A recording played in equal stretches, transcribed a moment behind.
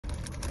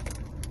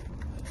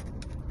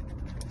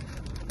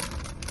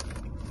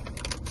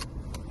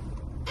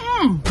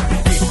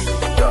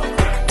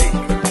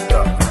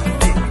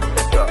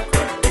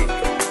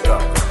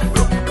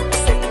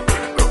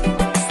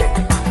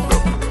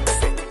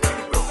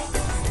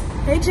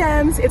Hey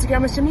gems, it's your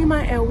girl Miss Jemima,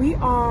 and we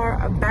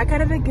are back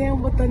at it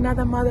again with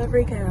another mother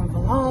freaking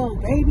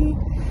vlog, baby.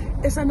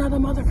 It's another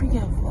mother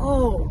freaking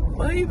vlog,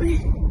 baby.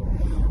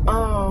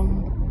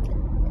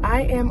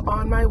 I am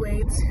on my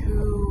way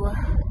to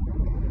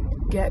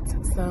get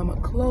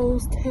some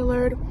clothes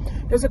tailored.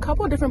 There's a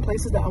couple of different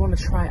places that I want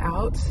to try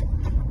out.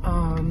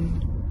 I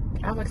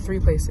have like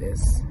 3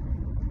 places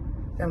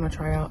that I'm gonna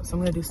try out. So I'm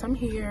gonna do some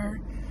here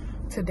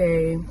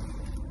today,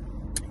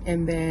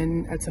 and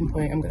then at some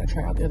point I'm gonna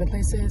try out the other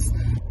places.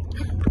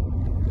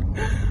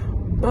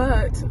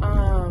 But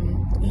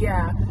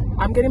yeah,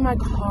 I'm getting my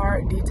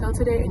car detailed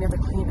today, and you have to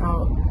clean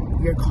out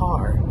your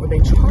car where they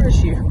charge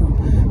you.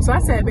 So I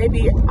said,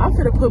 baby, I'm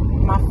gonna put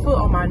my foot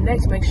on my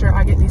neck to make sure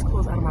I get these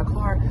clothes out of my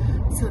car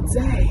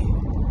today.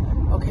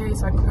 Okay,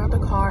 so I clean out the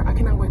car. I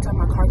cannot wait till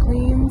my car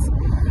cleans.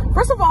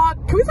 First of all,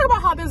 can we talk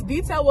about how this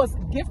detail was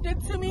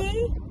gifted to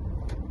me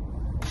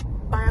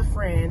by a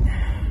friend?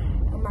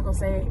 I'm not gonna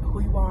say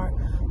who you are,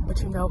 but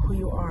you know who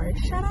you are.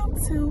 Shout out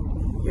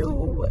to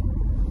you.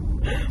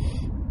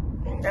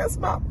 That's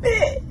my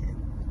bitch.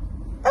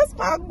 That's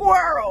my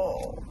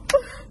girl.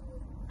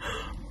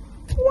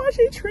 Why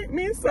she treat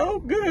me so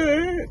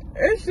good,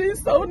 and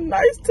she's so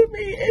nice to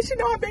me, and she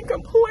know I've been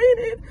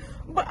complaining,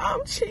 but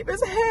I'm cheap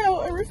as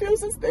hell and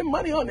refuse to spend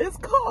money on this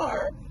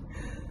car.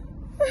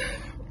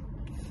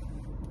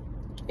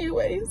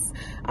 Anyways,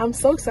 I'm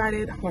so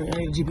excited. I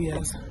need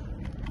GPS.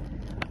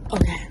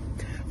 Okay,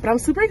 but I'm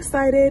super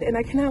excited, and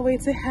I cannot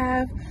wait to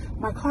have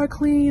my car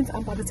cleaned.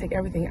 I'm about to take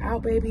everything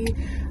out, baby.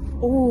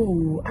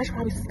 Ooh, I should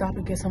probably stop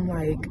and get some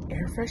like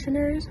air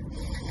fresheners.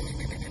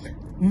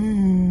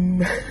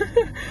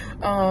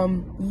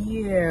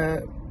 Yeah.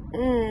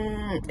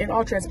 In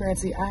all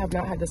transparency, I have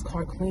not had this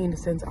car cleaned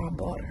since I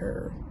bought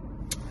her.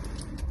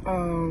 I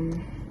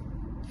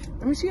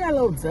mean, she got a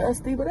little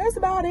dusty, but that's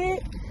about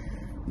it.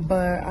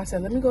 But I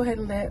said, let me go ahead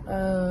and let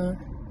the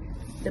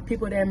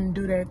people them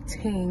do their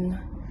thing.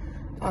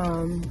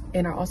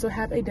 And I also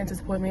have a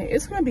dentist appointment.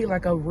 It's gonna be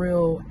like a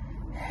real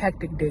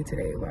hectic day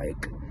today.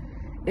 Like,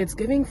 it's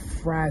giving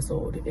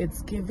frazzled,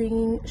 it's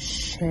giving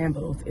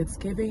shambles, it's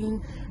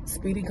giving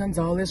Speedy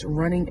Gonzalez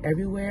running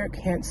everywhere,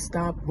 can't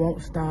stop,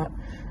 won't stop,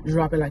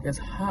 drop it like it's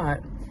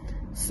hot.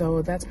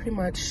 So that's pretty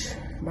much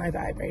my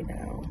vibe right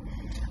now.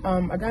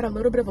 I got a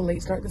little bit of a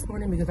late start this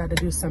morning because I had to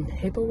do some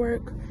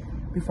paperwork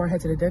before I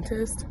head to the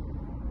dentist.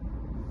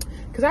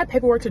 Because I had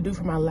paperwork to do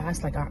for my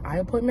last like eye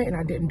appointment, and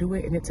I didn't do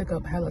it, and it took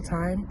up hella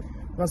time.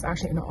 I was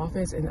actually in the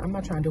office, and I'm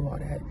not trying to do all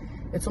that.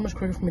 It's so much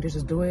quicker for me to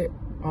just do it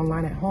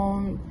online at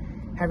home,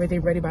 have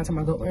everything ready by the time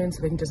I go in,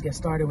 so they can just get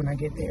started when I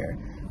get there.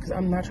 Because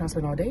I'm not trying to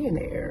spend all day in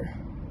there.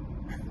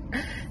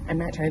 I'm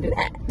not trying to do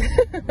that.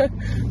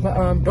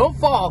 But don't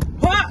fall.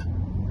 Ha!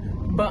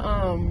 But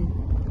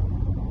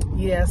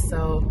yeah,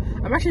 so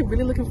I'm actually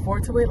really looking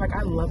forward to it. Like,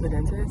 I love the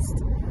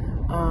dentist.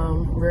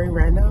 Very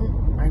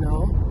random, I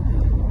know.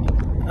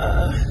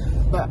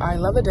 But I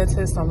love the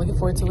dentist, so I'm looking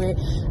forward to it.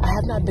 I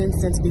have not been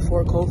since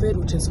before COVID,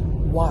 which is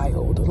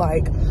wild.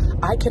 Like,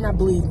 I cannot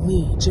believe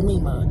me,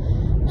 Jemima,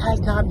 has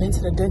not been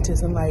to the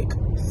dentist in like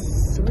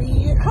 3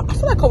 years. I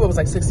feel like COVID was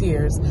like 6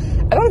 years.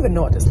 I don't even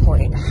know at this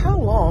point. How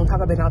long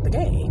have I been out the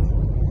game?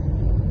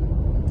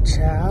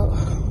 Child,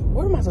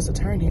 where am I supposed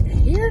to turn here?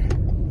 Here?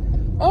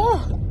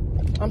 Oh,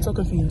 I'm so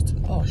confused.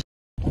 Oh,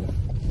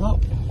 well,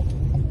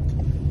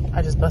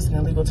 I just busted an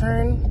illegal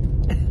turn.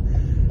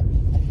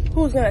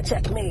 Who's gonna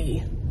check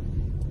me?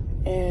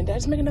 And did I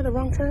just make another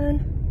wrong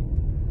turn?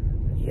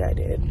 Yeah, I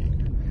did.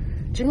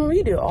 Jimmy,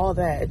 you did all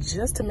that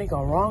just to make a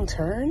wrong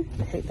turn?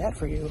 I hate that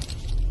for you.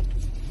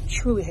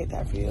 Truly hate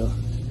that for you.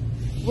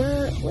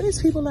 Where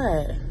these people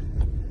at?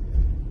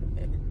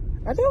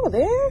 Are they over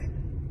there?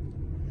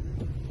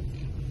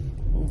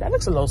 That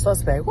looks a little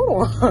suspect.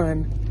 Hold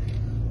on.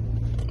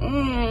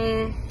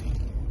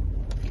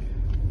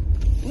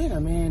 Wait a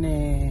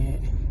minute.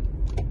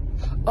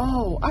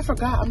 Oh, I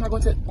forgot. I'm not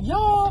going to.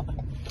 Y'all,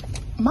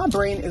 my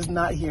brain is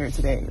not here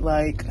today.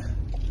 Like,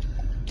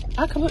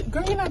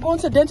 girl, you're not going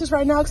to the dentist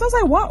right now? Because I was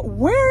like, what?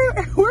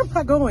 Where am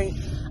I going?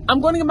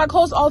 I'm going to get my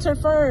clothes altered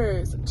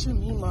first.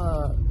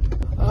 Jemima.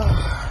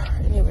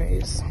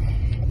 Anyways,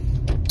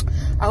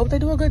 I hope they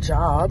do a good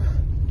job.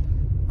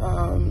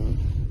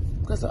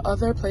 Because the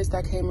other place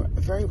that came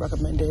very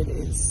recommended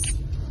is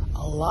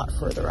a lot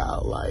further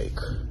out. Like,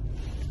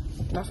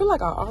 and I feel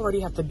like I already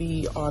have to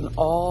be on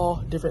all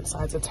different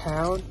sides of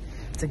town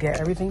to get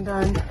everything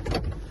done.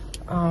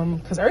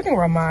 Because everything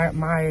around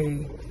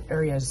my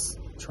area is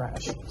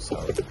trash.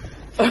 So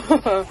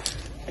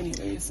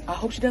anyways, I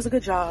hope she does a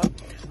good job.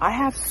 I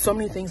have so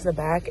many things in the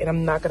back, and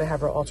I'm not gonna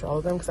have her alter all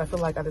of them because I feel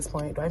like at this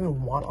point, do I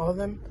even want all of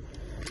them?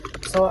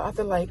 So I have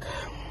to like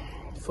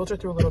filter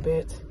through a little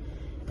bit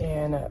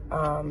and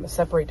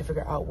separate to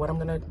figure out what I'm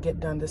gonna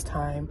get done this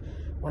time,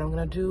 what I'm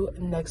gonna do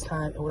next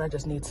time, and what I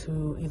just need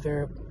to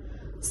either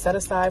set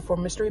aside for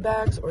mystery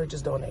bags or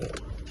just donate.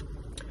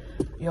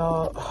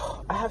 Y'all,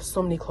 I have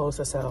so many clothes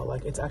to sell.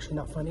 Like, it's actually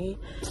not funny.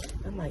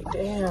 I'm like,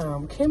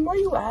 damn, Kim, where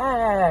you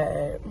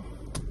at?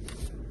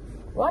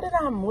 Why did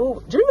I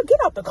move? Dreamer, get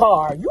out the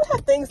car. You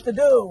have things to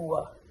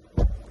do.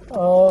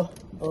 Oh,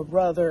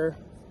 brother.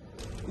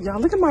 Y'all,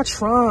 look at my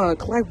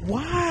trunk. Like,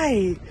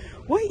 why?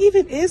 What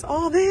even is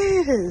all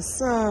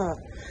this? I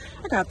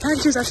got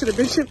packages I should have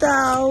been shipped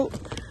out.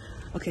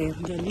 Okay,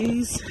 I'm getting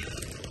these.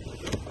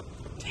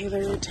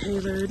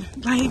 Tailored.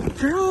 Like,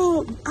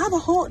 girl, I have a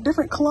whole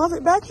different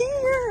closet back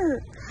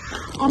here.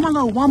 All my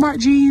little Walmart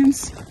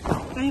jeans.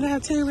 I ain't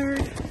have tailored.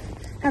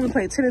 Haven't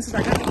played tennis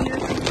since I got here.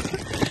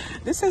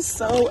 This is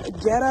so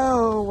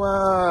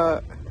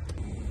ghetto.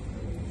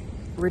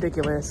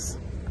 Ridiculous.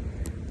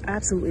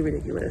 Absolutely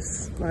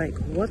ridiculous. Like,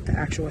 what the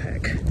actual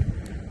heck?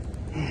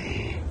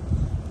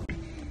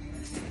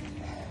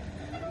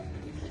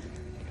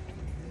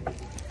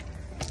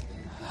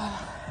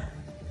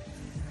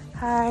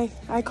 Hi,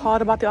 I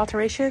called about the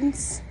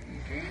alterations.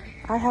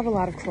 I have a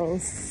lot of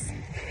clothes.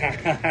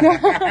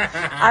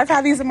 I've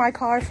had these in my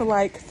car for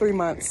like 3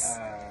 months.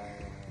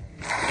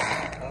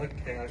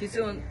 Okay. This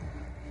one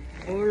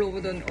all over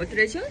the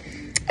alteration?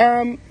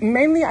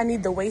 Mainly I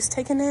need the waist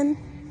taken in.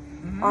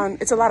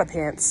 It's a lot of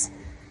pants.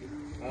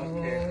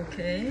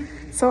 Okay.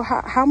 So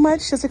how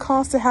much does it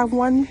cost to have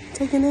one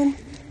taken in?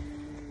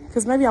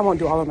 Because maybe I won't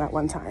do all of them at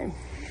one time.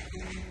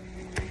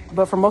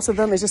 But for most of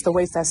them, it's just the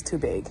waist that's too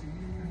big.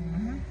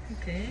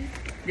 Okay.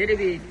 Little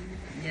bit,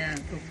 yeah,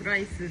 the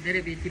price a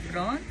little bit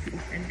different.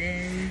 And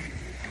then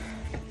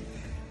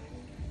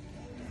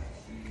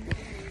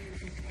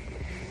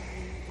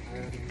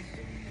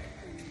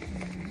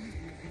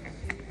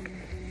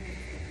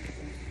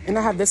and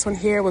I have this one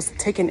here was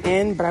taken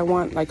in, but I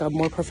want like a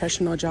more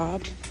professional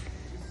job,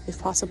 if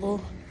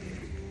possible.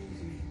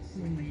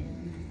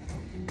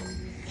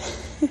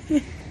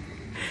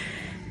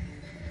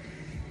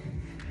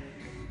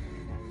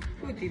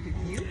 who did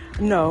you?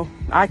 No,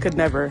 I could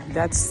never.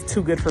 That's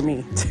too good for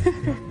me.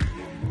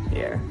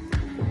 Yeah.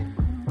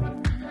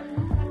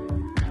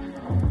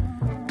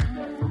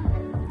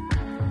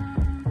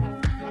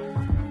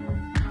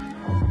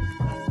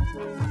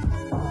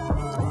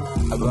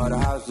 I bought a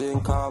house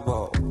in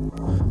Cabo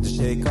to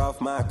shake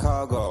off my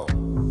cargo.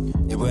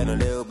 It went a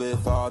little bit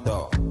far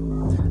though.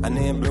 I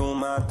didn't blow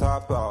my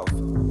top off.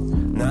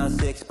 Now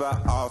 6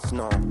 by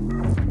Arsenal.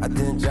 I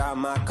didn't drive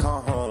my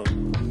car home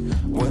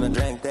when I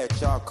drank that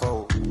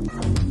charcoal.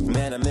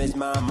 Man, I miss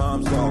my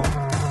mom so.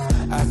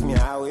 Ask me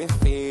how it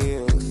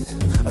feels.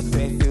 I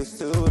say it feels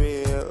too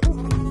real.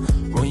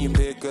 When you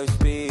pick up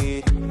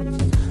speed,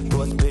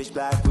 goes pitch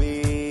black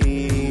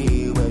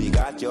weed. Well, you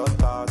got your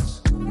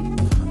thoughts.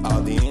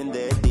 I'll be in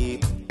there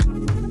deep.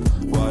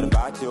 What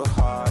about your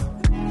heart?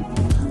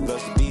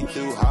 Does it beat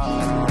too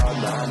hard?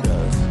 Mine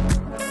does.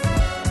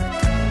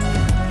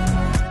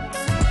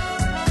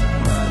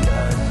 Mine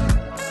does.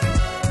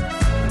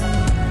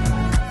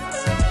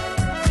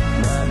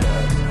 Mine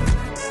does.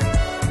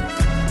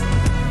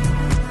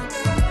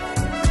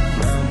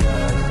 Mine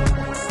does.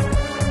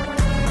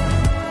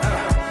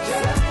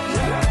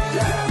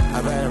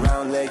 I ran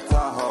around Lake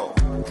Tahoe.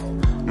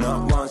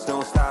 Not once,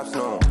 don't stop,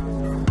 no.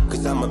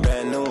 Cause I'm a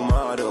brand new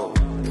model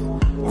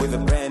with a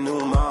brand new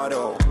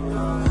model.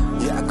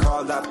 Yeah, I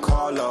called up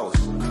Carlos,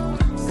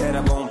 said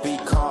I won't be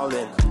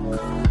calling.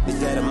 He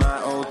said in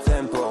my old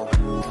tempo,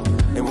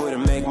 it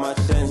wouldn't make much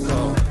sense.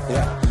 So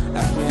yeah,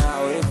 ask me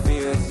how it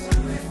feels.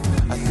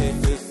 I say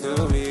it feels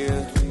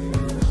surreal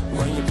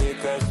when you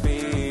pick up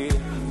speed.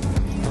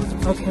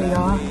 Okay,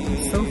 y'all.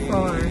 So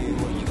far,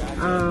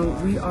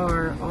 we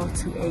are off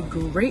to a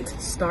great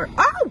start.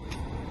 Oh!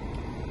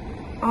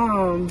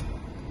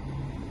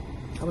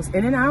 I was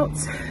in and out.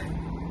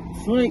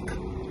 Thank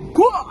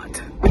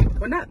God.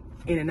 Well, not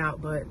in and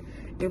out, but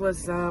it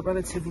was a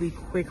relatively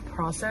quick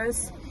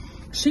process.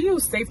 She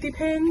used safety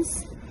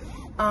pins,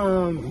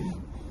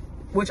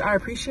 which I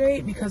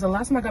appreciate because the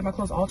last time I got my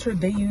clothes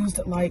altered, they used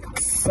like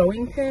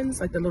sewing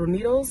pins, like the little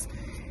needles,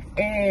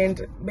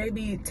 and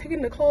maybe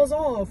taking the clothes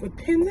off with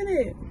pins in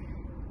it.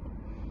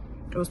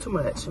 It was too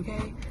much,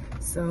 okay?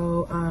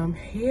 So,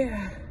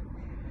 yeah.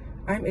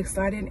 I'm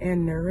excited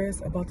and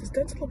nervous about this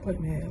dental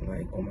appointment.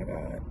 Like, oh my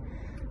God.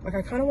 Like,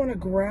 I kind of want to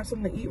grab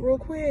something to eat real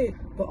quick,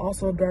 but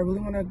also, do I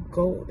really want to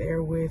go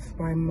there with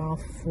my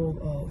mouth full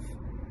of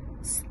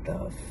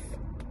stuff?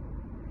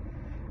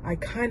 I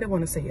kind of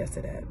want to say yes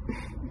to that.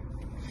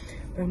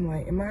 But I'm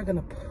like, am I going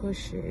to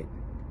push it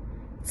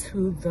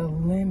to the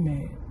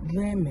limit?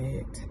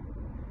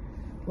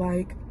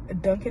 Like,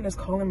 Duncan is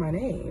calling my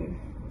name.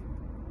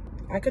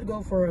 I could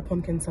go for a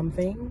pumpkin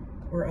something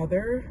or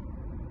other.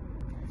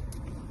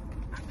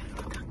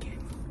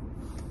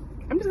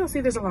 I'm just gonna see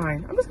if there's a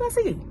line. I'm just gonna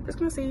see.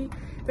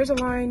 If there's a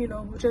line, you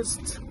know, we'll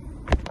just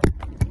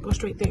go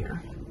straight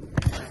there.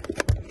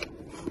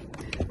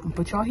 I'll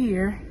put y'all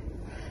here.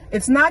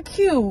 It's not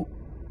cute,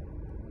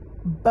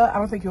 but I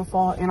don't think you'll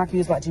fall, and I can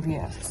use my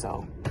GPS,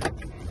 so.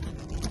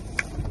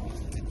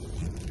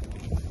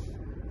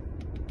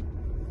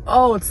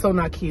 Oh, it's so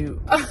not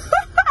cute.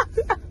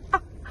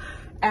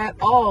 At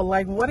all.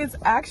 Like, what is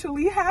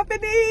actually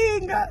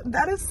happening?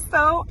 That is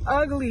so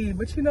ugly,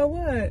 but you know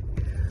what?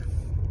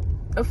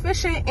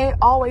 Efficient ain't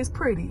always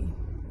pretty,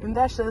 and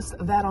that's just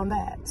that on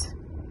that.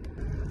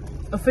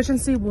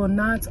 Efficiency will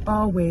not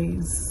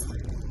always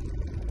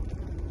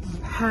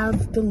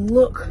have the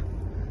look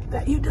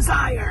that you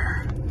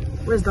desire.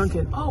 Where's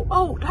Duncan?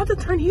 Oh, do I have to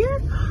turn here?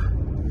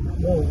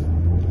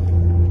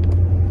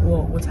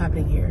 Whoa, what's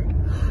happening here?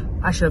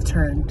 I should have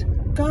turned.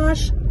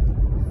 Gosh,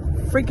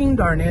 freaking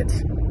darn it.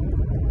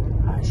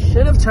 I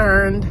should have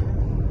turned.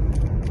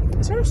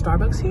 Is there a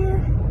Starbucks here?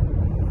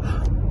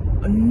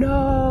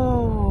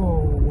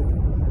 No.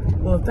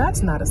 Well, if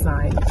that's not a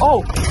sign.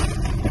 Oh,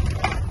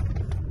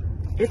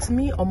 it's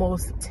me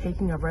almost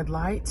taking a red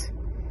light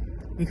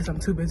because I'm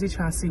too busy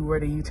trying to see where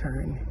to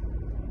U-turn.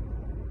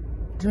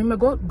 Jemima,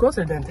 go to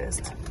the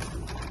dentist.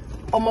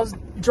 Almost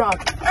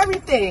dropped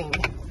everything.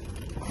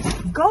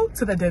 Go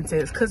to the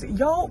dentist, because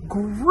your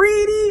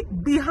greedy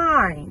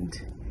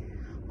behind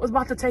was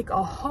about to take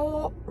a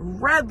whole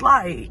red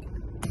light.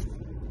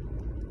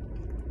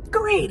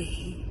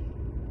 Greedy.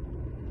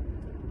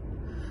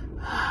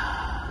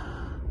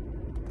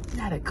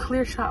 Had a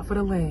clear shot for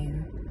the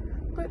lane,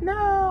 but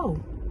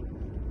no.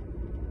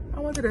 I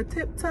wanted a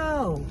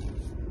tiptoe.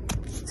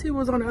 She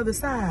was on the other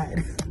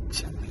side.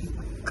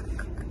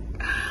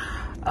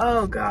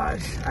 Oh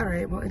gosh. All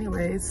right, well,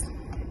 anyways,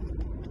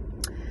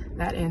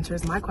 that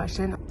answers my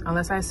question,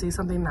 unless I see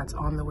something that's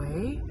on the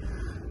way.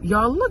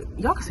 Y'all look,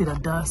 y'all can see the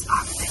dust.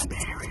 I'm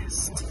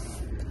embarrassed.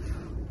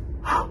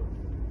 All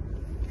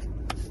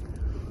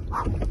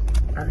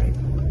right.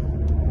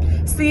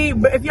 See,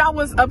 but if y'all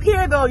was up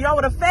here though, y'all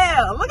would have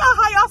failed. Look how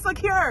high y'all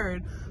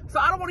secured. So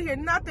I don't want to hear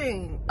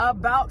nothing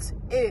about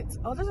it.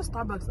 Oh, there's a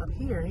Starbucks up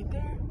here, ain't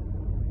there?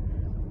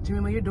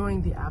 Jemima, you're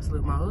doing the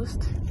absolute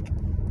most.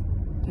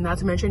 Not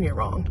to mention you're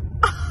wrong.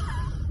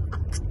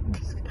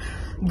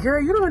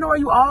 Girl, you don't even know where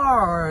you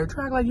are.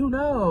 Try like you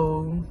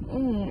know.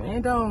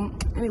 And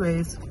don't.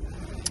 Anyways,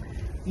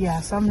 yeah,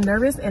 so I'm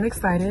nervous and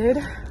excited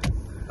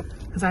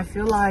because I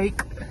feel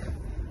like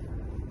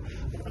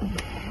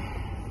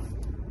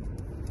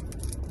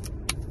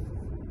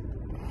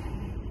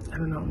I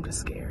don't know, I'm just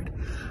scared.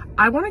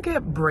 I want to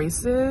get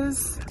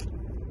braces.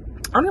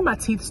 I want to get my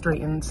teeth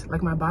straightened,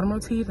 like my bottom row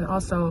teeth, and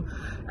also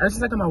ever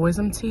since I got my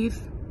wisdom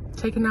teeth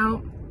taken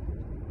out,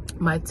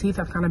 my teeth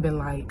have kind of been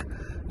like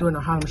doing a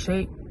Harlem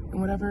Shake and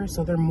whatever,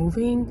 so they're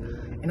moving,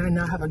 and I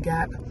now have a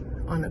gap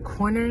on the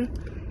corner,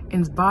 and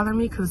it's bothering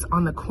me because it's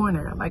on the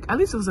corner. Like, at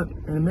least it was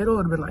in the middle, it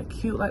would have been like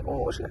cute, like,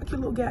 oh, she got a cute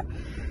little gap,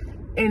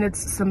 and it's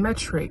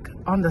symmetric.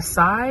 On the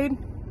side,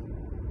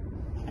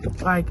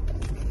 like,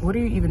 what are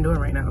you even doing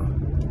right now?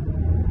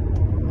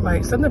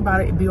 Like, something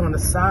about it being on the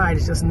side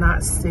is just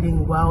not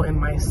sitting well in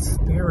my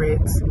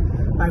spirit.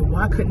 Like,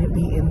 why couldn't it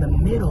be in the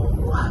middle?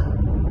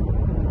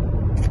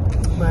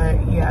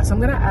 But yeah, so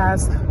I'm gonna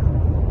ask.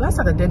 That's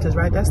not the dentist,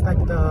 right? That's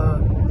like the,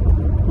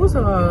 who's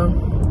the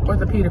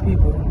orthopedic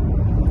people?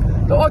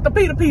 The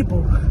orthopedic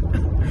people.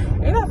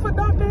 Ain't that foot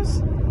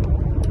doctors?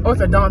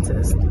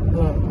 Orthodontist.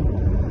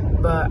 Boom.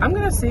 But I'm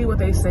gonna see what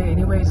they say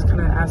anyway. Just kind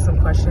of ask some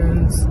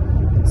questions.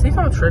 See if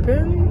I'm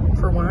tripping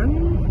for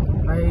one.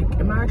 Like,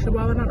 am I actually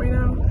wilding out right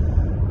now?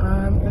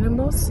 And then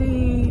we'll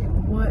see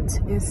what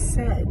is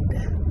said.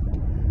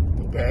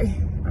 Okay.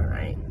 All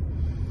right.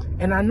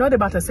 And I know they're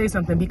about to say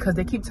something because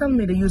they keep telling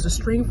me to use a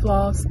string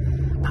floss.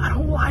 I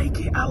don't like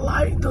it. I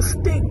like the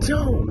stick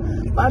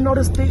joint. But I know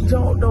the stick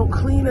joint don't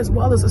clean as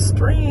well as a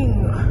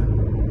string.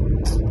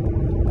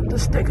 The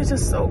stick is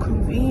just so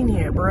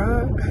convenient,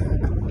 bruh.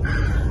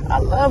 I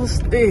love a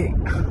stick.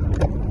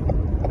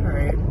 All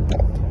right.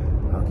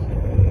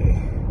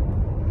 Okay.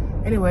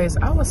 Anyways,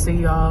 I will see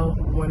y'all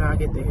when I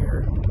get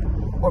there.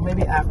 Or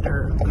maybe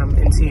after when I'm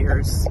in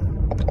tears.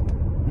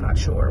 I'm not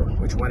sure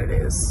which one it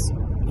is.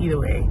 Either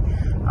way,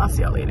 I'll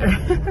see y'all later.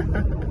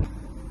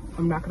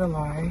 I'm not gonna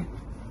lie.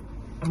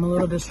 I'm a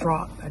little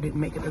distraught I didn't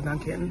make it to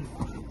Dunkin'.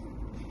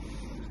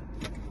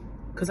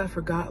 Because I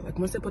forgot, like,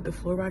 once they put the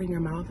fluoride in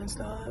your mouth and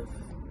stuff,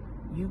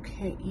 you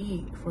can't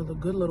eat for the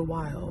good little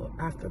while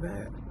after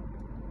that.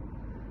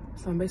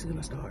 So I'm basically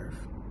gonna starve.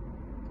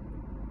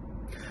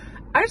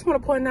 I just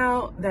want to point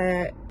out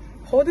that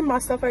holding my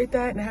stuff like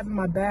that and having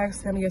my bag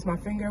slammed against my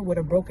finger would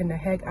have broken the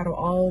heck out of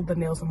all the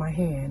nails in my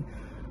hand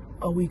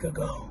a week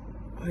ago.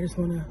 I just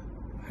wanna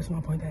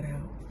point that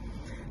out.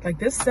 Like,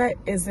 this set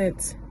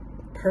isn't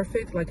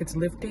perfect, like it's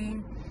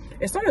lifting.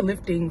 It started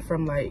lifting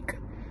from like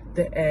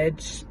the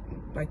edge,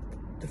 like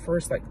the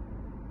first, like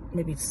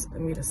maybe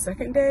the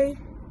second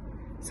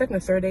or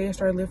third day it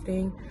started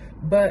lifting.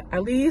 But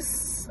at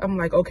least I'm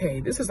like, okay,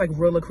 this is like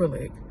real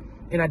acrylic.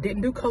 And I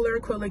didn't do color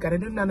acrylic, I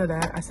didn't do none of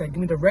that. I said, give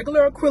me the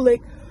regular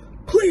acrylic,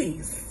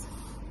 please.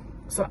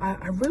 So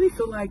I really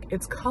feel like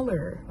it's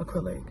color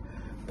acrylic,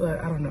 but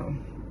I don't know.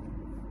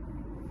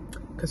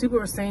 Because people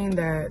were saying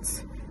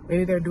that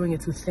maybe they're doing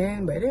it too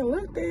thin, but it didn't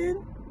look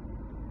thin.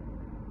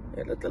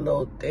 It looked a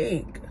little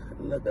thick.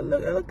 It looked a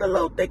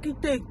little thick,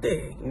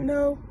 you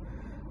know?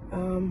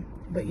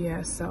 But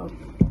yeah, so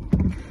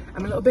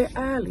I'm a little bit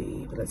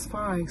early, but it's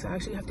fine because I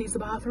actually have to use the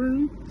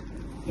bathroom,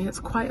 and it's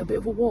quite a bit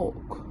of a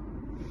walk.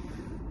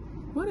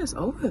 What is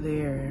over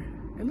there?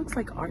 It looks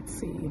like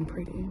artsy and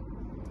pretty.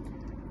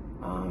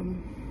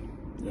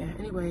 Yeah,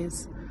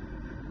 anyways,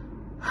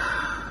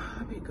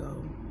 let me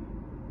go.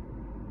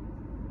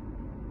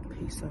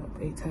 Peace out,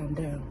 8 time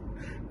down.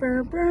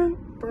 Burr, burr,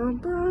 burr,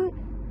 burr.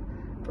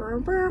 Burr,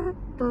 burr,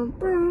 burr,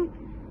 burr.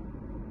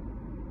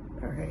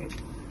 All right,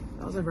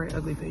 that was a very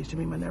ugly face.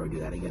 Jemima, never do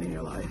that again in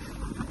your life.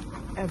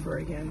 Ever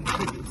again,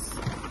 please.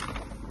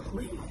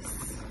 Please.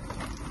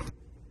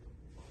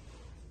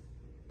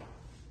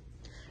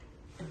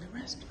 In the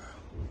restroom,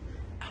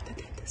 at the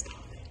dentist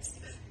office.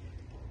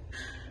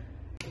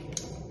 Thank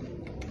you.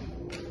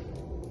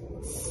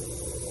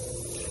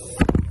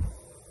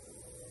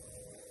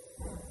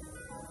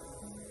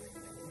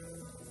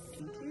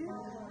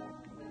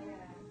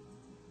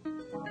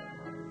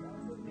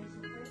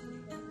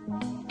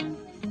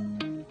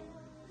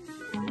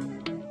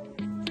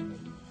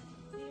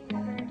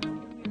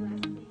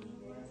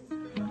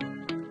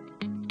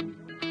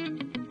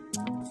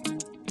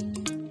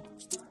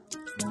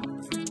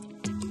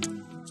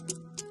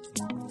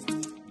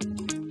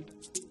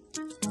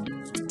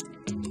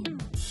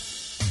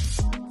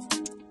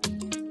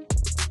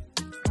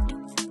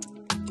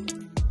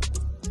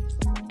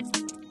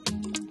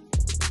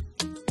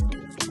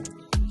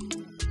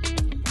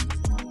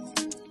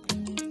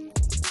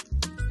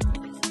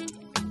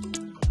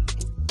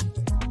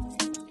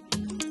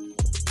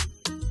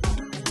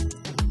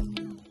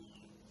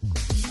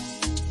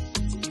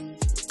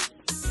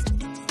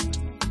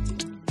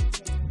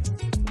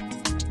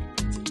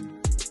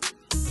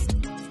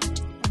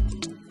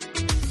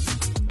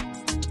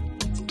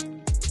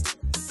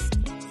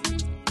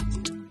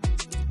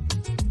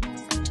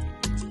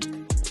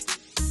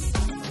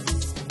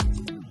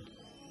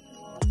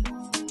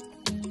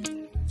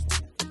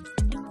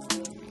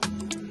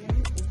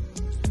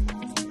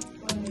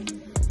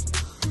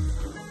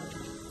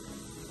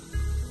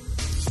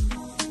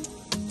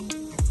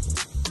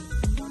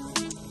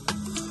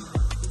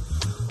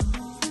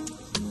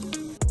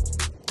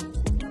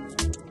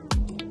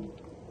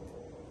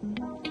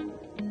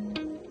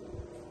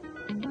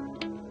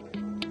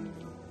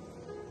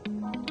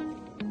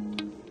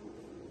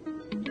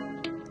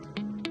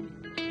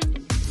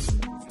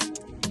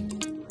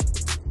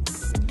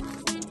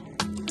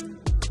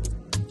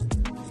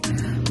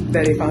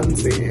 Very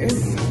fancy.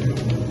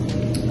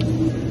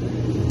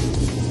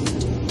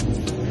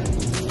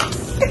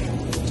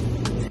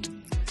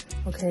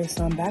 Okay,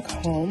 so I'm back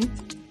home.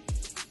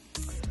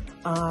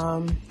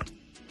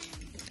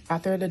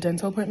 After the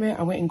dental appointment,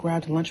 I went and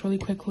grabbed lunch really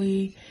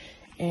quickly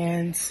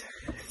and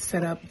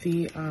set up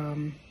the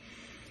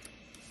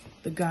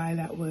guy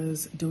that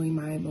was doing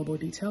my mobile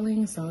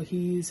detailing. So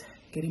he's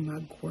getting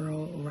my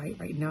grill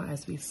right now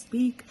as we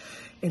speak,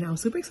 and I'm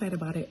super excited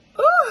about it.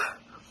 Oh!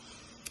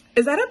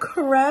 Is that a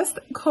Crest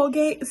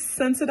Colgate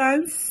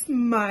Sensodyne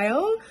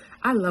Smile?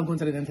 I love going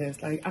to the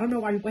dentist. Like, I don't know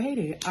why people hate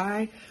it.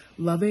 I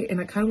love it,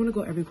 and I kind of want to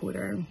go every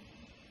quarter.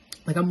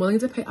 Like, I'm willing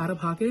to pay out of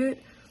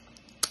pocket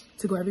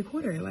to go every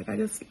quarter. Like, I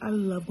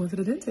love going to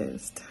the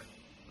dentist.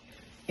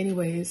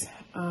 Anyways,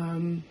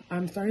 I'm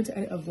starting to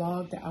edit a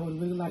vlog that I would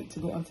really like to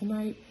go on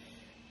tonight,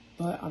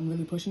 but I'm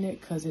really pushing it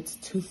because it's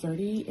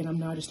 2:30 and I'm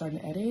now just starting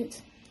to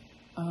edit.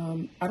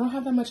 I don't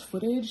have that much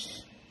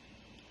footage,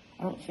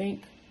 I don't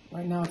think.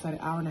 Right now it's like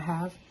an hour and a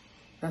half.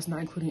 That's not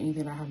including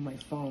anything I have on my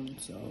phone,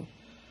 so.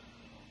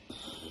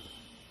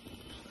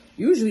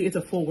 Usually it's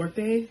a full work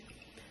day,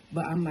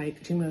 but I'm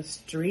like, Gina,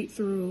 straight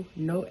through,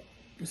 no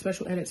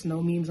special edits,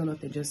 no memes, no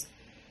nothing, just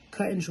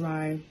cut and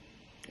dry,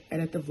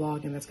 edit the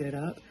vlog, and let's get it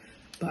up.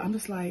 But I'm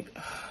just like,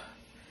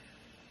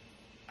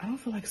 I don't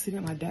feel like sitting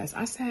at my desk.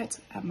 I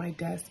sat at my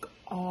desk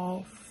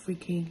all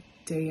freaking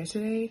day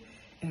yesterday,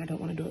 and I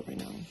don't want to do it right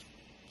now.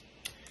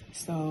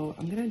 So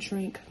I'm gonna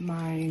drink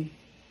my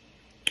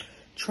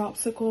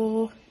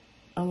Tropsical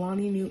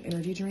Alani New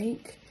energy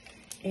drink,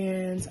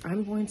 and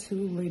I'm going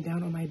to lay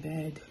down on my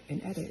bed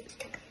and edit.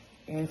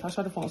 And if I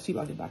start to fall asleep,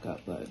 I'll get back up,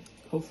 but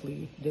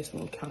hopefully this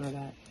will counter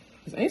that.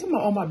 Because anytime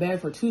I'm on my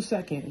bed for 2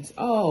 seconds,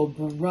 oh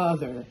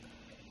brother,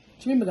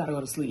 Jimmy gotta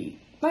go to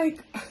sleep.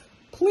 Like,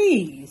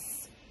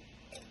 please.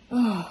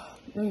 Oh,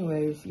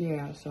 anyways,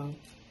 yeah, so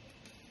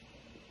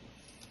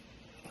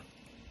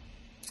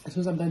as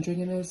soon as I'm done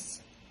drinking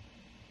this,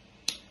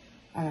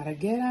 I gotta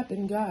get up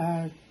and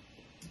go.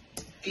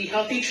 The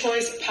Healthy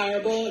Choice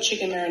Powerball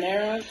Chicken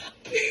Marinara.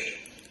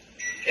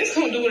 It's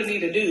gonna do what it need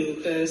to do,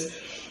 because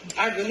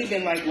I've really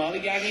been like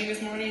lollygagging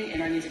this morning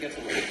and I need to get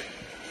to work.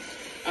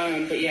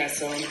 But yeah,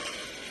 so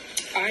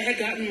I had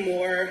gotten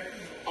more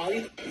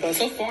olive, but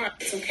so far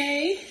it's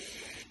okay.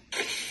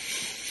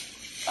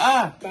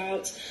 I've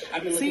been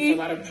looking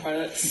for a lot of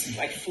products,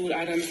 like food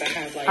items that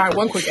have like, all right,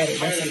 one quick edit,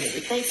 that's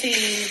it. Protein,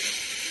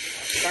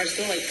 but I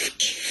still like,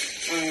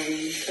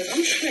 because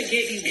I'm trying to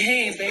get these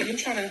gains, baby. I'm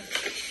trying to.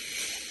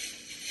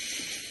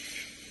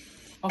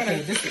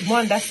 Okay, this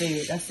one, that's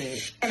it.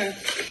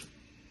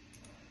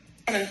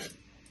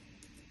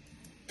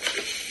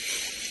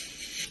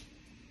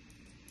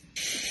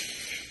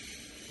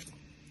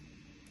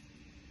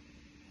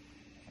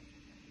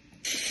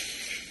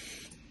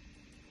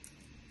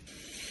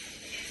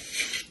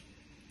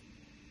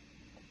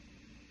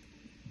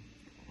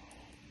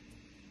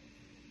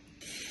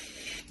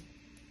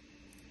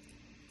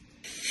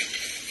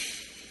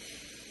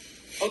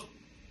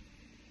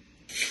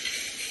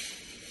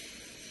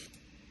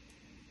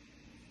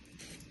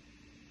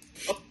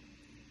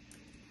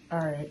 All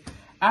right.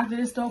 After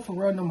this though, for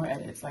real, no more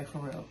edits. Like for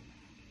real.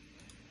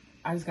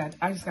 I just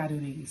gotta do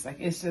these. Like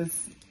it's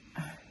just,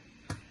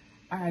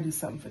 I gotta do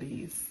something for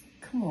these.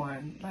 Come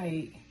on,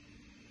 like,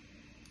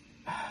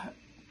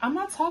 I'm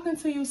not talking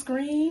to you,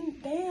 screen.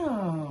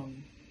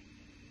 Damn.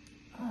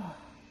 Oh.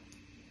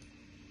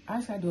 I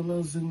just gotta do a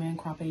little zoom in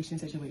cropation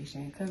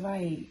situation, cause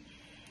like,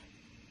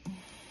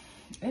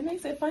 it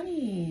makes it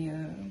funny.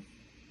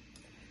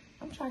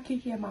 I'm trying to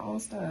kiki at my own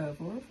stuff,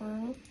 for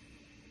real.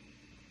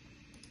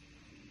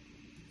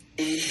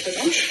 Cause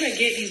I'm trying to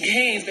get these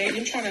games, baby.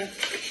 I'm trying to.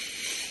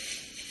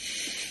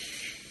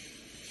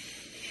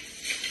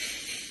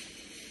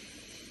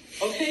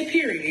 Okay,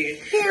 period.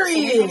 Period. So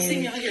you don't see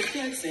me out here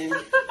flexing. I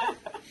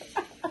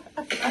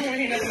don't want to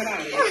hear nothing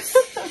about it.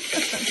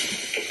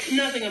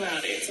 Nothing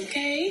about it,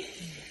 okay?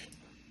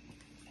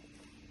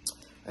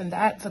 And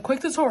that's a quick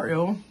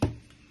tutorial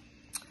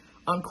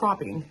on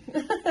cropping.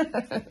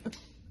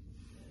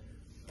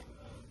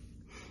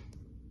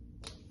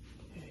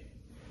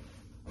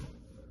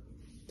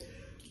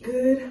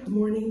 Good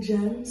morning,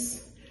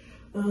 gems.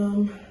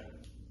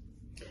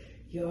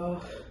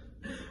 Y'all,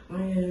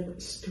 I am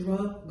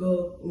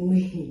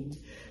struggling.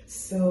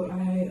 So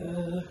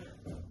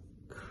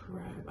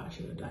crap, I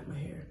should have dyed my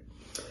hair.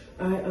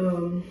 I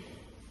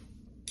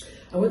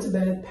went to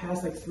bed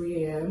past like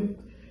 3 a.m.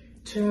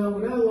 Child,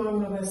 when that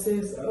alarm went off at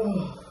 6,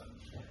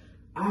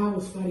 I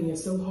was fighting it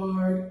so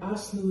hard. I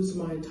snoozed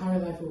my entire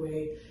life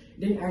away.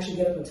 Didn't actually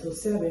get up until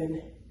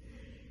 7.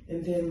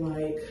 And then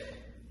like,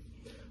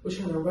 was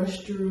trying to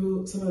rush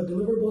through some of the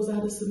deliverables I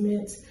had to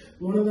submit.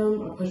 One of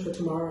them I pushed for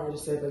tomorrow. I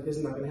just said like, this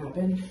is not gonna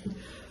happen.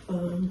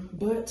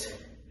 But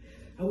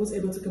I was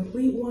able to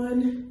complete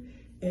one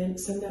and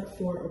send that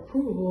for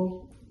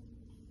approval.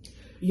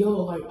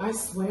 Yo, like I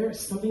swear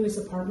something in this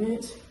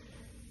apartment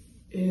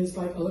is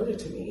like allergic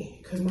to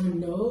me because my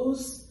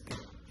nose,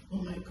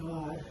 oh my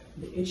God,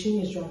 the itching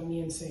is driving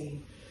me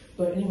insane.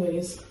 But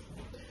anyways,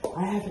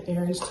 I have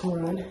errands to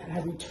run. I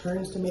have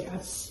returns to make. I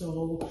have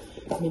so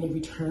many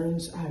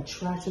returns. I have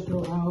trash to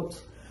throw out.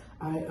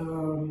 I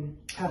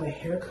have a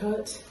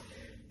haircut,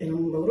 and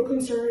I'm a little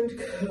concerned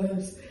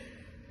because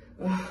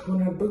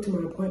when I booked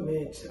my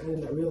appointment, I did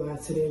not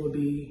realize today would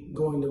be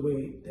going the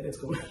way that it's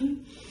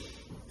going.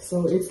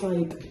 So it's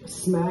like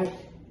smack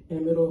in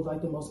the middle of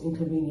like the most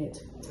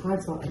inconvenient time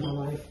slot in my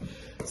life.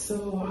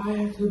 So I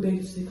have to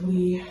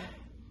basically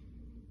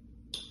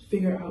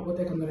figure out what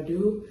the heck I'm gonna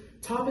do.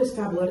 Top is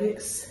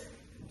Fabletics.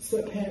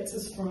 Sweatpants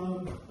is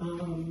from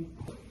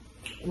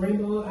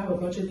Rainbow. I have a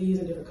bunch of these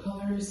in different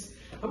colors.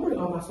 I'm wearing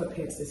all my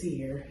sweatpants this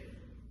year.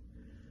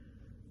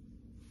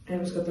 And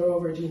I'm just gonna throw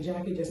over a jean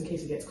jacket just in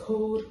case it gets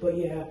cold. But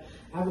yeah,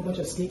 I have a bunch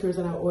of sneakers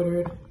that I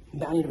ordered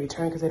that I need to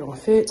return because they don't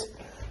fit.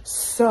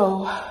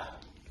 So,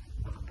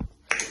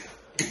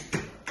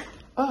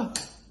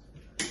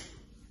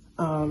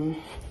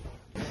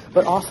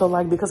 but also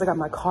like because I got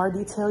my car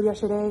detailed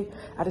yesterday,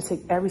 I had to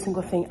take every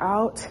single thing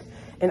out.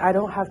 And I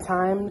don't have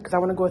time because I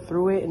want to go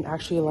through it and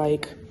actually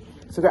like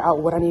figure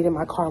out what I need in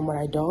my car and what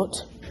I don't.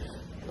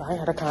 But I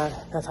had to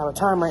that's how the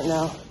time right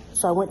now.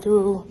 So I went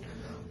through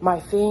my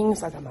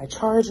things. I got my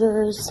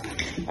chargers.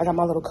 I got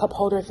my little cup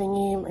holder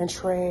thingy and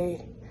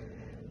tray,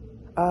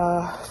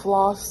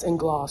 floss and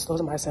gloss. Those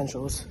are my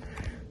essentials.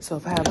 So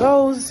if I have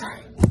those,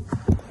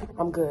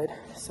 I'm good.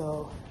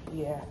 So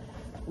yeah,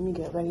 let me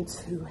get ready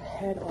to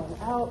head on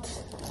out.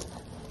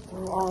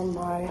 Throw on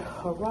my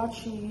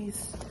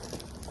Huaraches.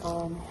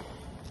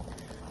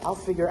 I'll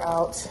figure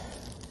out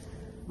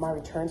my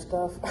return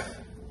stuff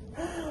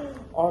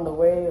on the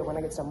way or when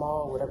I get to the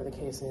mall, whatever the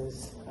case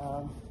is.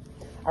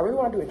 I really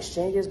want to do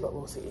exchanges, but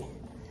we'll see.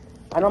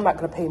 I know I'm not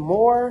going to pay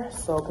more,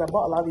 so because I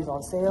bought a lot of these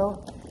on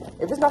sale.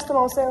 If it's not still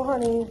on sale,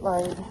 honey,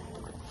 like,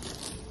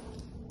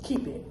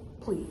 keep it,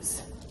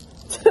 please.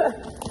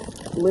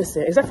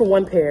 Listen, except for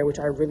one pair, which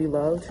I really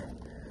loved.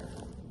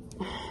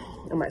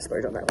 I might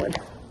splurge on that one.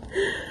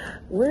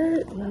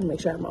 Let me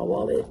make sure I have my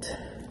wallet.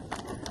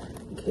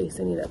 In case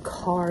I need a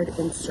card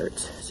insert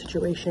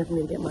situation for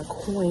me to get my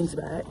coins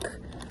back.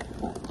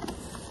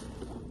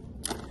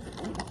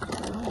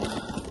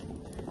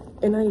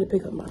 And I need to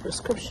pick up my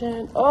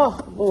prescription. Oh,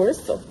 Lord,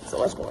 there's so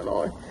much going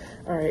on.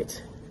 All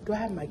right, do I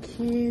have my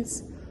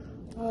keys?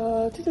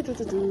 My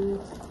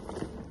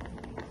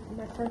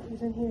car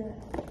keys in here.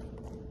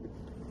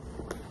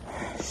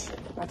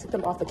 I took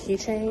them off the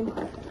keychain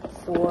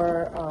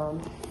for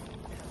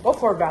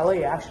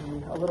valet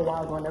actually a little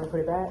while ago. I never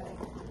put it back.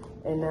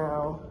 And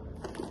now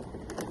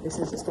this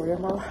is the story of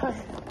my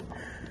life.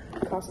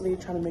 Constantly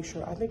trying to make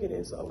sure. I think it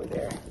is over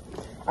there.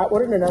 I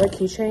ordered another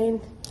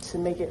keychain to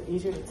make it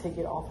easier to take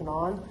it off and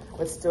on,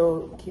 but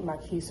still keep my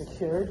keys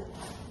secured.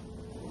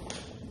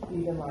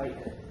 Even like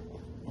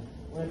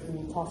when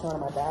you toss it out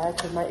of my bag.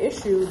 Because my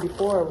issue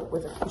before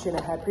with the keychain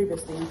I had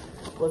previously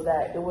was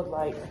that it would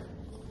like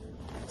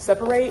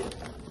separate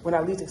when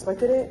I least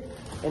expected it.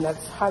 And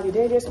that's highly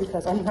dangerous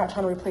because I'm not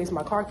trying to replace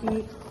my car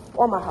key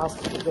or my house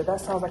key, because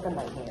that sounds like a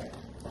nightmare.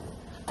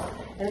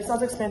 And it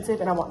sounds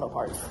expensive and I want no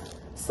parts.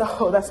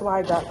 So that's why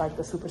I got like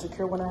the super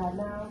secure one I have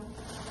now.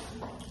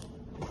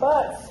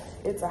 But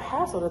it's a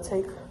hassle to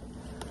take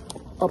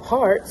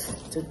apart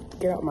to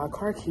get out my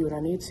car key when I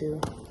need to.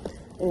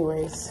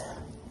 Anyways,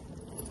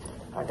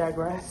 I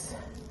digress.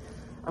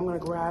 I'm gonna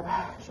grab,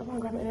 should I wanna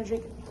grab an energy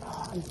drink?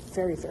 Oh, I'm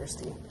very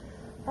thirsty.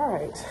 All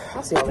right,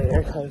 I'll see y'all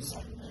later because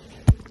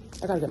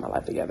I gotta get my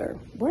life together.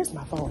 Where's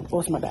my phone? Oh,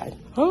 it's my bag.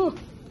 Oh,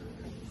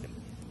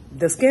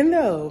 the skin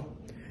though,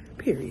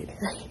 period.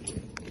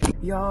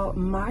 Y'all,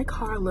 my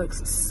car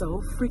looks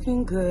so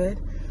freaking good.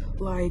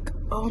 Like,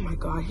 oh my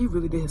God, he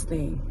really did his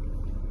thing.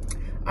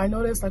 I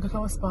noticed like a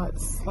couple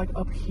spots like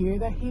up here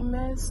that he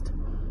missed,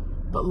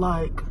 but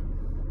like,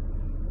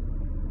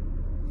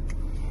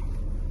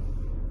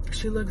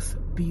 she looks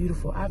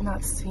beautiful. I've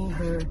not seen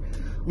her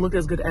look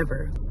as good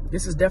ever.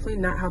 This is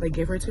definitely not how they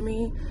gave her to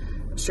me,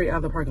 straight out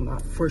of the parking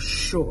lot, for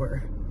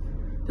sure.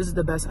 This is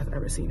the best I've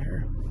ever seen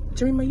her.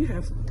 Jemima, you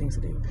have things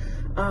to do.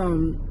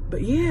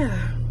 But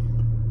yeah.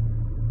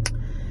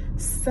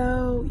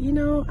 So, you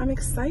know, I'm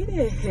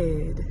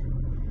excited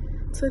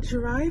to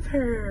drive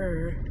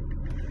her.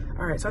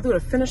 All right, so I have to go to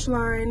finish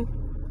line.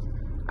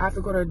 I have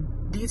to go to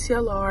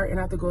DTLR and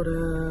I have to go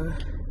to,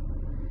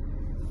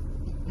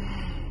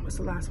 what's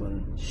the last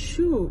one?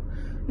 Shoot,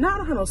 now I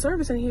don't have no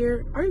service in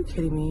here. Are you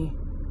kidding me?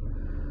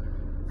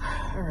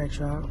 All right,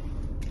 y'all.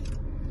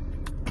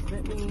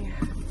 Let me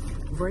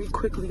very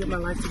quickly get my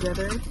life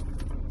together.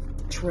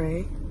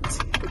 Tray.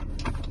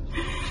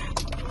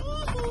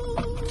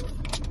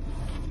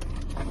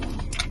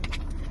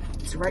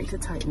 It's right to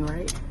tighten,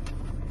 right?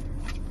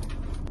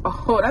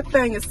 Oh, that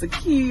thing is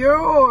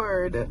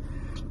secured.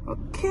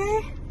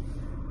 Okay.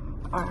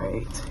 All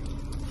right.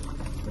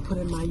 I put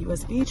in my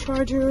USB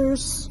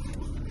chargers.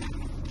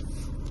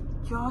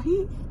 Y'all,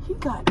 he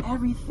got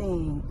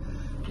everything.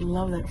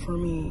 Love that for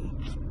me.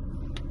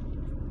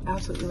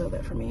 Absolutely love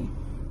that for me.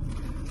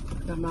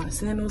 Got my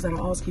sandals that I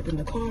always keep in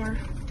the car.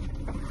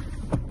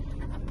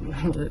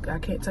 Look, I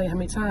can't tell you how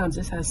many times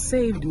this has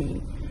saved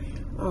me.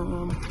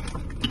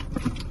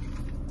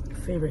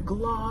 Favorite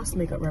gloss,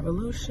 Makeup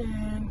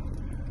Revolution.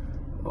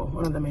 Oh,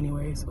 one of them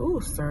anyways. Oh,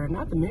 sir,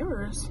 not the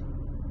mirrors.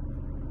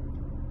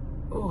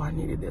 Oh, I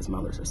needed this. My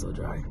lips are so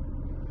dry.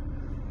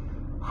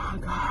 Oh,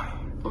 God.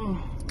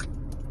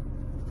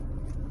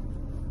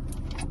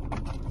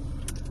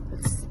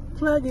 Let's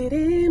plug it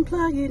in,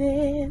 plug it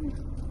in.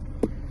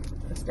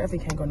 This definitely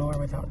can't go nowhere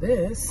without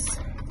this.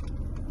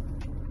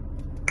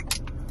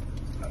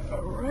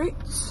 All right.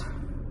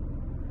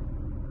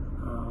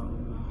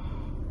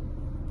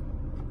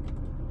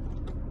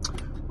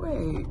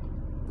 Wait,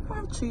 I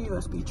have 2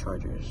 USB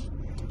chargers.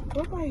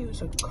 What if I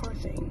use a car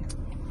thing?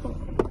 Hold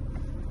on.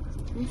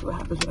 Let me see what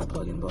happens when I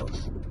plug in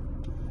both.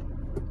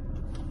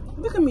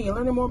 Look at me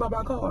learning more about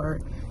my car.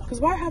 Because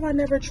why have I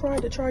never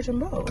tried to charge them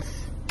both?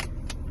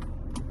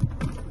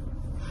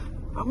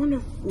 I wonder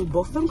if, will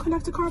both of them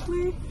connect to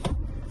CarPlay?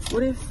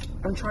 What if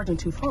I'm charging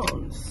 2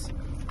 phones?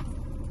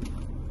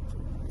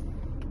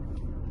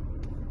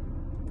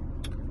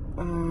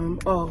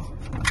 Oh.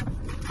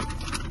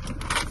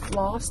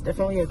 Floss,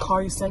 definitely a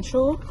car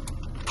essential,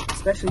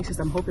 especially since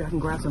I'm hoping I can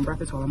grab some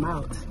breakfast while I'm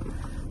out.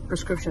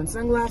 Prescription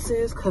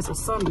sunglasses, cause the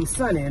sun be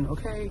sunning,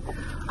 okay?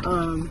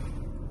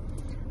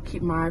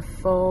 Keep my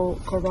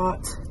faux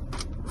Karat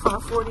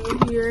 540 in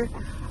here.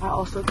 I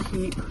also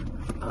keep,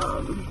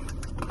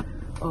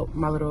 oh,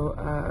 my little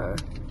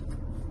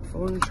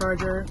phone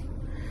charger,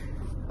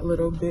 a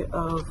little bit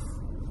of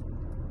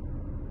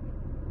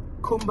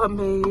Kumba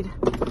made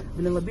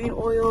vanilla bean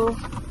oil,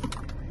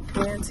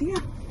 and yeah.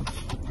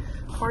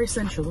 Car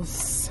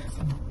essentials,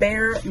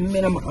 bare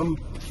minimum,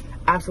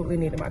 absolutely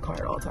need in my car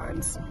at all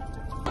times.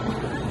 Now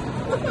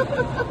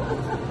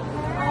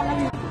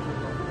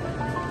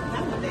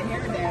with the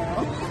hair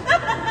down.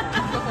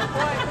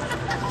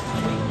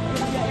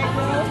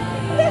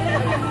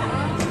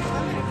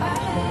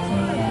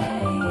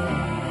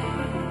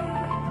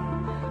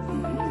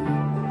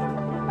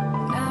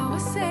 Now I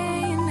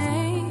say your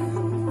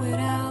name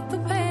without the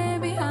pain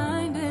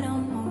behind it.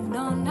 I'm moved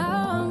on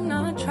now. I'm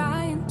not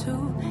trying to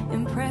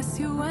impress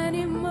you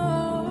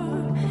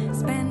anymore.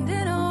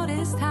 Spending all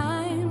this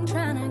time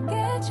trying to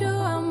get you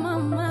out my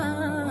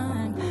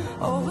mind.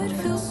 Oh, it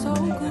feels so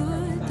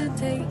good to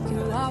take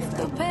you off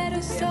the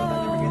pedestal.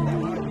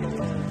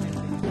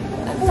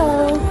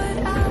 Hello,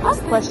 I have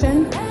a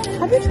question.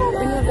 Have you tried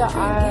any of the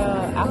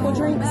apple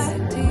drinks?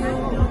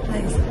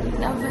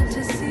 Never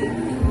to see you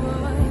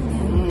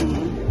again.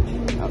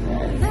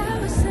 Okay.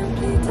 That was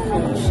simply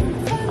delusion.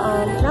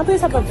 Can I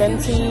please have a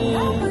venti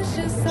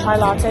chai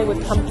latte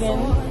with pumpkin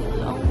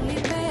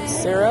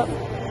syrup?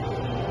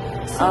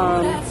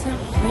 Can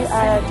you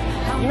add,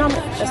 you know how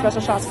many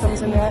espresso shots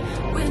comes in that?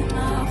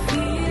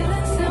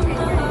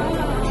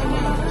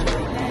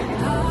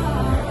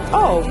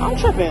 Oh, I'm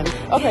tripping.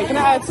 Okay, can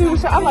I add 2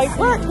 shots? I'm like,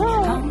 what?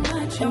 No.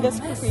 And this,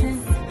 please.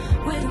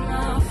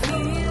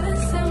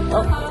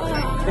 Oh,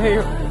 there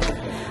you go.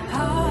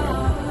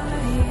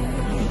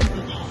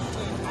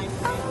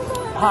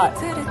 Hot.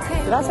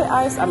 Did I say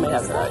ice? I may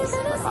have said ice.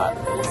 Hot.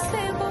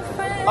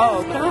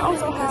 Oh, can I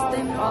also have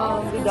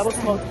the double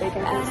smoked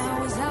bacon,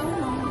 please?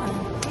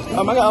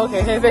 Oh my God,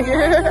 okay, thank you.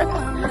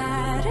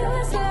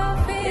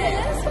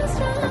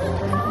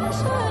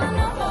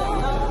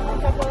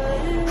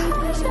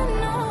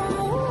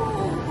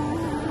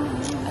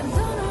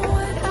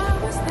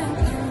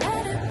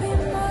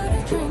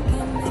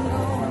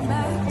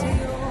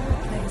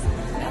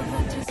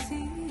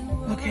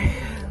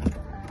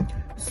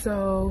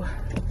 So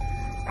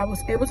I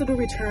was able to do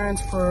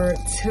returns for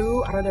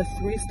 2 out of the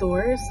 3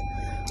 stores.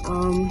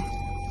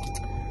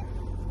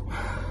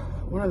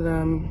 One of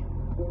them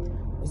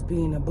was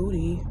being a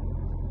booty,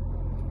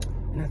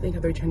 and I think I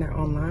have to return that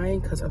online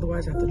because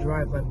otherwise I have to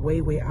drive like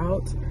way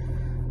out.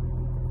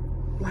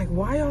 Like,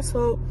 why y'all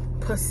so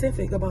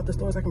specific about the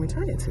stores I can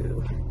return it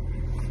to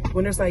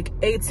when there's like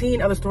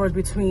 18 other stores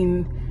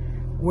between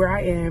where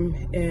I am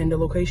and the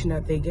location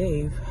that they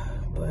gave?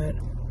 But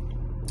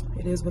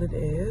it is what it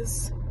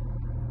is.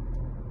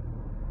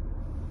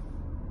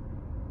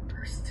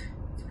 First, to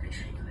make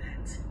sure you know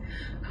that.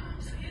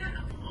 So yeah,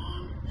 I'm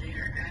on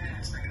their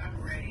ass. Like,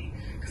 I'm ready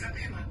because I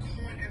pay my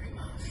coin every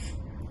month.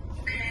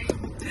 Okay.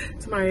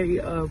 Somebody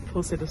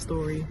posted a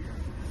story,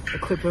 a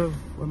clip of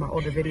one of my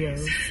older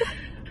videos.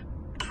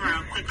 For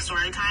a quick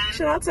story time.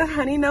 Shout out to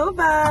Honey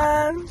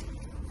Nova.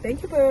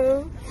 Thank you,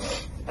 boo.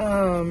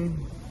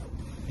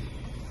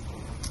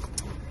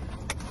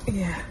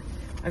 Yeah,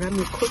 I got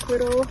me a quick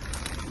little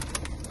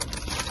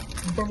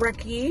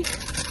brekkie.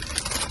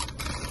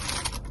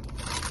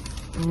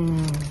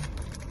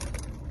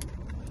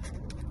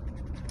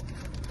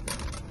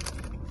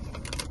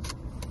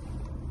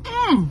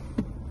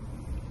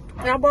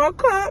 And I bought a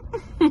cup.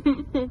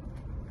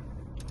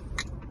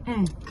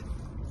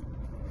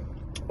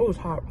 Oh, it's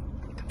hot.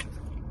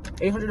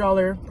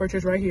 $800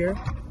 purchase right here.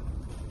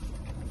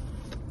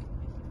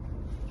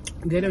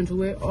 Get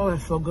into it. Oh,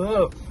 that's so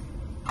good.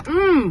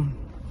 I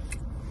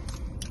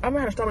haven't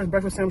had a Starbucks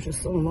breakfast sandwich in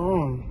so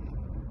long.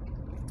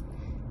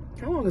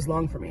 How long is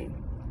long for me?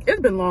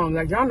 It's been long.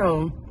 Like, y'all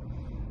know,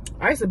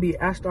 I used to be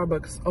at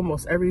Starbucks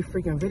almost every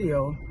freaking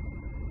video.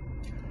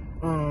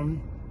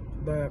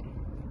 But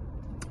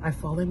I've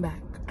fallen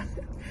back.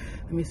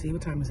 Let me see,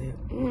 what time is it?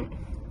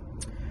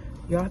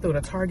 Y'all, I have to go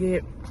to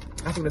Target.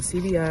 I have to go to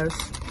CVS.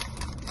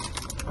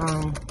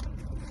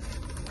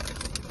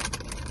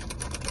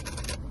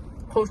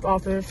 Post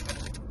office.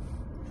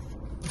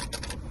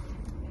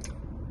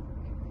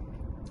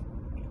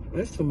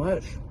 It's too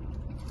much.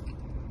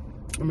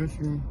 Let me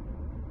see.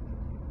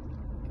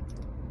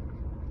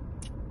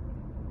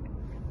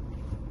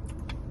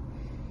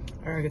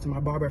 I gotta get to my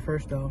barber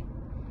first though.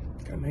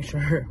 Gotta make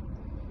sure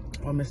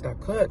I don't miss that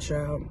cut,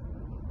 child.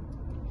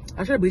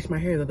 I should have bleached my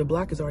hair though. The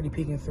black is already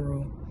peeking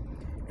through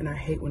and I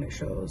hate when it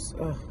shows.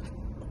 Ugh,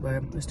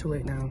 but it's too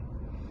late now.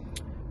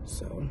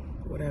 So,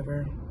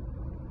 whatever.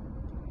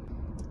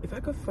 If I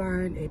could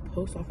find a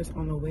post office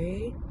on the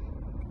way,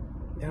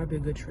 that would be a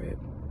good trip.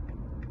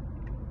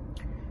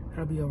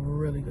 That'll be a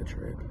really good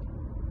trip.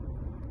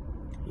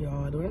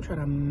 Y'all, don't try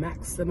to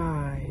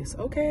maximize.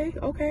 Okay,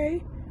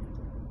 okay.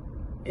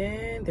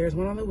 And there's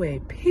one on the way.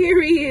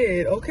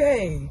 Period.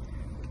 Okay.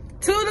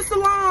 To the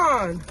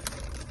salon.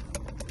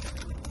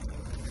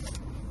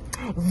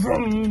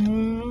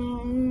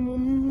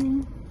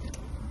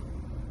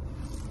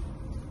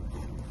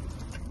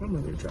 I'm a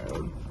good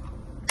child.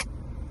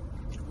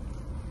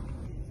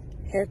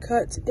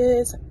 Haircut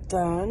is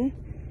done.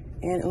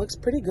 And it looks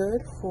pretty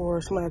good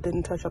for someone that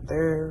didn't touch up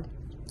their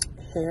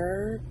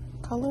hair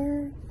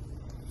color.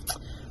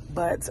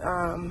 But,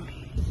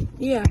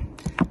 yeah.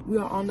 We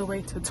are on the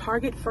way to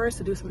Target first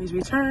to do some of these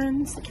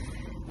returns.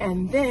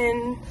 And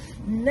then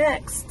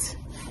next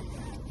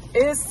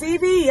is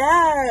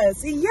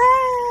CVS.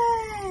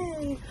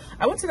 Yay!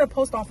 I went to the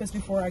post office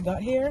before I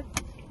got here.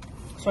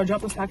 So I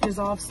dropped those packages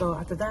off. So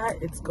after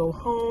that, it's go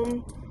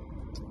home,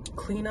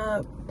 clean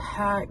up,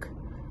 pack,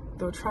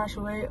 throw trash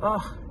away.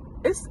 Ugh,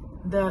 it's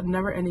the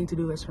never-ending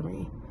to-do list for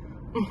me.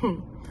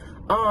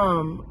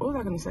 What was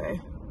I gonna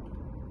say?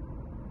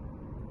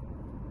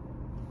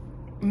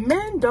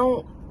 Men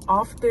don't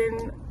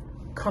often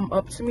come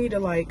up to me to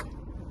like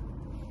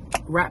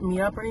wrap me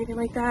up or anything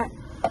like that,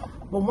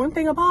 but one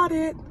thing about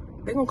it,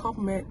 they gonna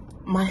compliment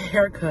my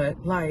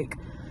haircut. Like,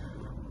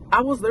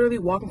 I was literally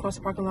walking across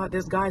the parking lot,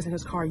 there's guys in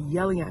his car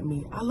yelling at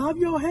me, "I love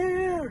your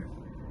hair."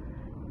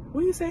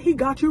 What do you say? He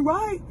got you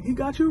right. He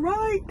got you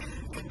right.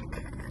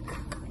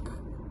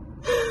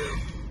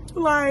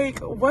 Like,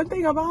 one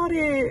thing about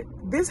it,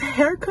 this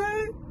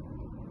haircut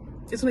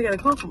is gonna get a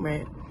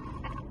compliment,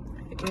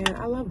 and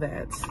I love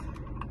that.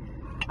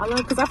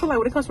 Because I feel like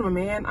when it comes from a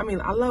man, I mean,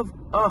 I love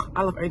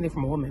everything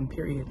from a woman,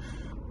 period.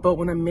 But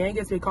when a man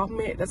gets me a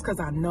compliment, that's because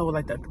I know,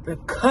 like, the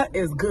cut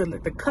is good.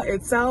 Like, the cut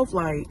itself,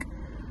 like,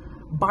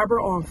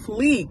 barber on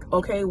fleek,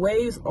 okay?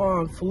 Waves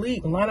on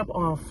fleek, lineup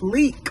on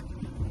fleek,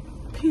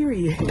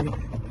 period.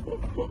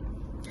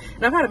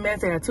 And I've had a man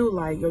say that too,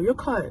 like, yo, your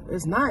cut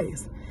is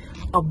nice.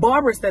 A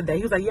barber said that.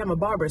 He was like, yeah, I'm a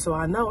barber, so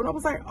I know. And I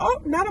was like, oh,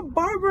 not a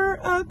barber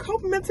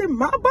complimenting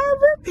my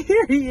barber,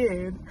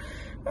 period.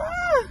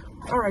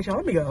 All right, y'all,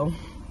 let me go.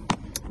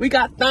 We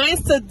got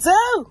things to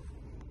do.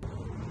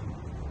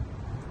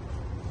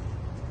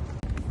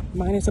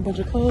 Minus a bunch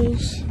of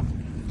clothes.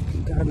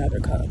 Got another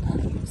cup.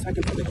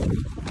 Second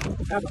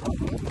cup.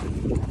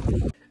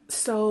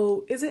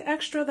 So, is it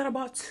extra that I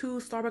bought 2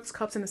 Starbucks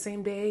cups in the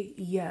same day?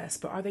 Yes.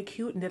 But are they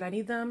cute and did I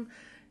need them?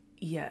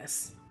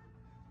 Yes.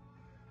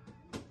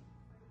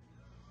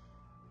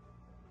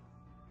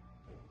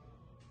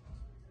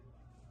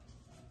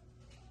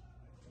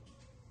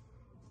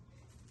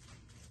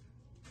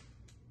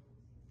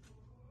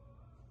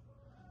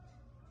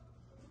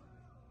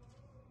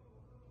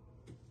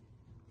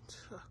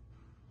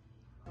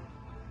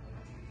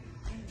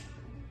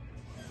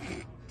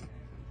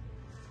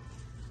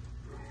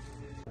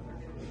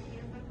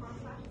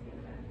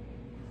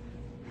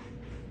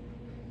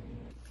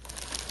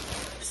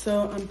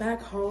 So I'm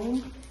back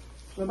home.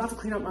 I'm about to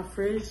clean out my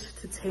fridge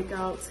to take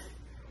out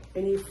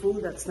any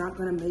food that's not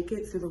gonna make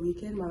it through the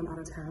weekend while I'm out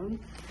of town.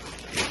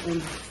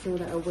 And throw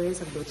that away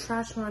so I can do a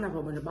trash run. I have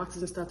a bunch of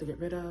boxes and stuff to get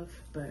rid of.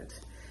 But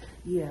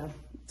yeah,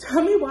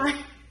 tell me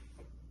why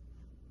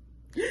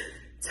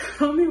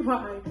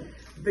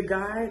the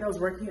guy that was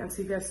working at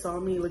CVS saw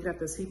me looking at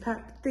the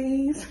CPAP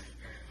things.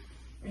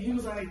 And he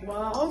was like,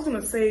 well, I was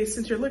gonna say,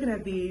 since you're looking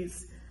at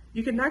these,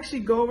 you can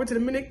actually go over to the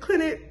Minute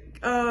Clinic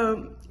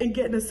and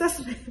get an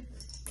assessment.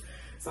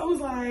 So I was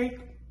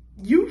like,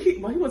 well, he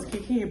wasn't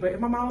kicking, but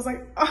my mom was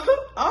like,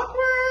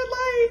 awkward,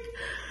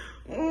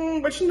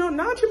 like, but you know,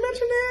 now that you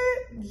mention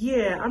it,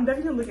 yeah, I'm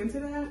definitely gonna look into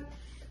that,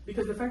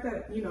 because the fact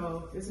that, you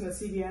know, it's in a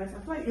CVS, I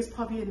feel like it's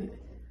probably in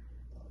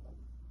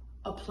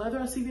a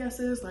plethora of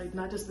CVS's, like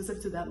not just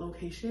specific to that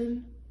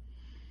location.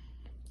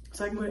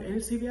 So I can go to any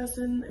CVS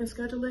and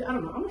schedule it. I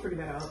don't know, I'm gonna figure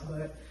that out,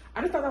 but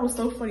I just thought that was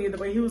so funny the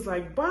way he was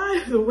like,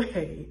 by the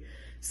way,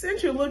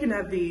 since you're looking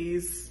at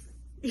these,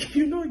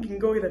 you know you can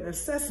go get an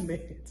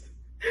assessment.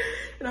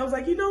 And I was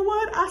like, you know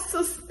what? I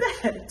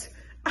suspect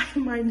I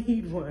might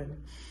need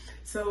one.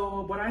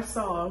 So what I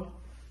saw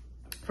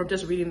from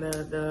just reading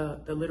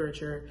the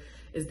literature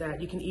is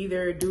that you can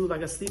either do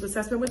like a sleep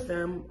assessment with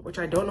them, which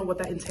I don't know what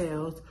that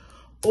entails,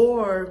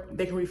 or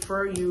they can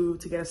refer you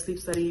to get a sleep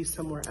study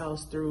somewhere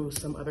else through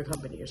some other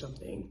company or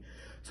something.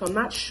 So I'm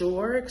not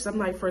sure, because I'm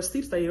like, for a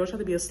sleep study, you don't have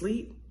to be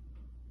asleep.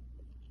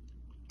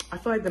 I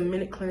feel like the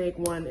Minute Clinic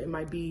one, it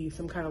might be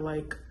some kind of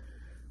like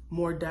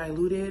more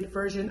diluted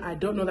version. I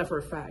don't know that for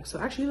a fact. So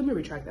actually, let me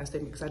retract that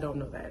statement because I don't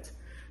know that.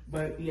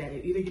 But yeah,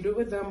 either you do it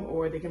with them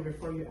or they can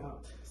refer you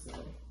out. So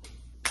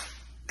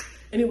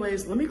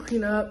anyways, let me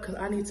clean up because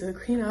I need to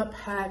clean up,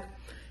 pack,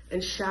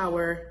 and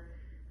shower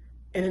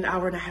in an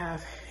hour and a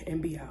half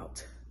and be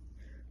out.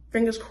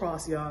 Fingers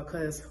crossed, y'all,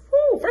 because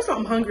first of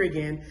all, I'm hungry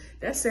again.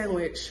 That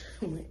sandwich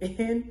went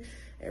in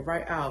and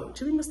right out.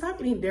 Jimmy must stop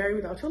eating dairy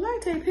without your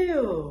lactate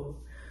pill.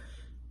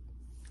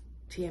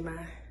 TMI.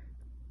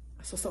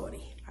 I'm so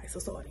sorry.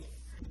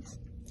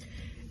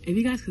 If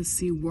you guys could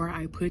see where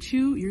I put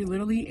you, you're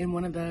literally in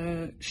one of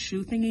the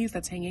shoe thingies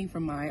that's hanging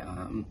from my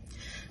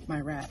my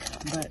rack.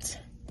 But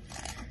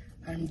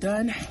I'm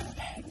done.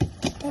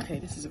 Okay,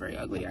 this is very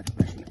ugly. I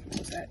can actually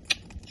use that.